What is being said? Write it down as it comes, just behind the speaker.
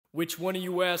Which one of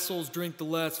you assholes drink the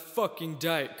last fucking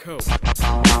Diet Coke?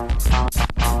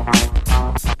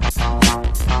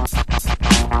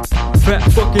 Fat,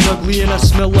 fucking ugly, and I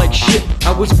smell like shit.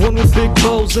 I was born with big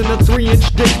balls and a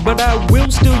 3-inch dick, but I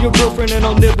will steal your girlfriend and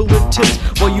I'll nibble at tits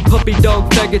while you puppy dog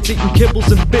faggots eating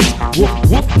kibbles and bits. Woof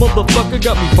woof, motherfucker,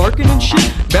 got me barking and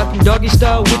shit. Bathroom doggy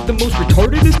style with the most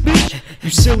retardedest bitch. You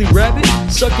silly rabbit,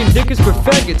 sucking dick is for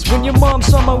faggots. When your mom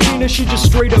saw my wiener, she just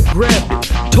straight up grabbed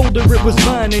it. Told her it was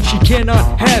mine and she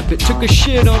cannot have it. Took a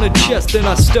shit on her chest and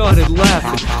I started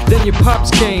laughing. Then your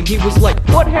pops came, he was like,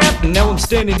 what happened? Now I'm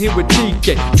standing here with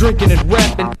TK, drinking and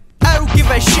rapping. I don't give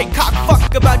a shit, cock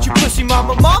fuck about you pussy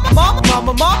mama. Now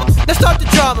start the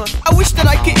drama. I wish that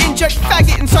I could inject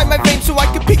faggot inside my veins so I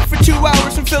could peek for 2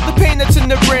 hours and feel the pain that's in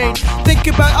the brain. Think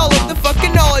about all of the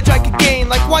fucking knowledge I could gain,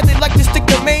 like why they like to stick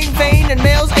their main vein in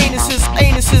males' anuses.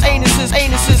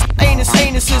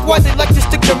 Why they like to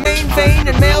stick their main vein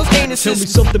in males' anuses. Tell me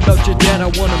something about your dad, I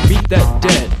wanna meet that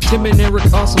dad. Tim and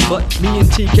Eric awesome, but me and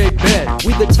TK bad.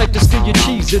 We the type to steal your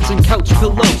cheese, it's in couch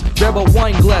pillows. Grab a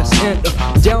wine glass and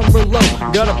down below.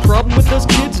 Got a problem with us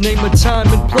kids? Name a time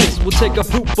and place. We'll take a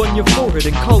poop on your forehead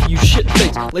and call you shit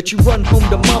face. Let you run home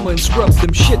to mama and scrub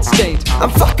them shit stains.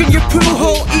 I'm fucking your poo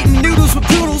hole, eating noodles with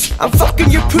poodles. I'm fucking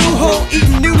your poo hole,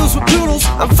 eating noodles with poodles.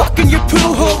 I'm fucking your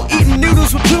poo hole, eating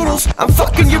noodles with poodles. I'm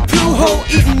fucking your poo hole,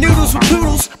 eating noodles with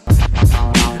poodles.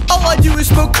 All I do is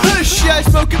smoke kush, yeah, I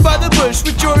smoke it by the bush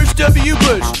with George W.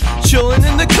 Bush. Chillin'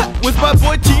 in the cut with my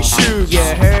boy T-Shoes.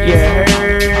 Yeah,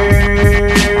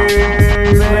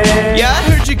 I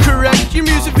heard you correct. Your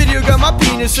music video got my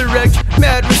penis erect.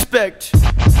 Mad respect.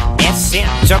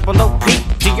 S-N-double-O-P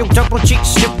D-O-double-G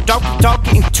Snoop Dogg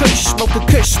getting tush. Smoke a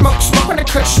kush, smoking a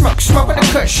kush, smoking a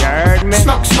kush.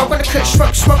 Smoking a kush,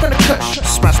 smoking a kush.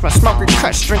 Smoking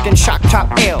kush, drinking shock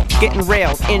top ale. Getting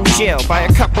railed in jail by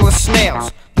a couple of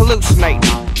snails. Hallucinating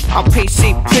on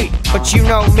PCP, but you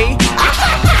know me.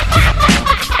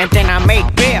 And then I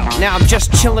made bail. Now I'm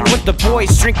just chilling with the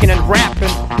boys, drinking and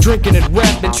rapping. Drinking and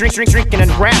rapping. Drinking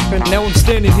and rapping. Now I'm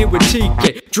standing here with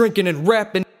TK, drinking and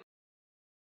rapping.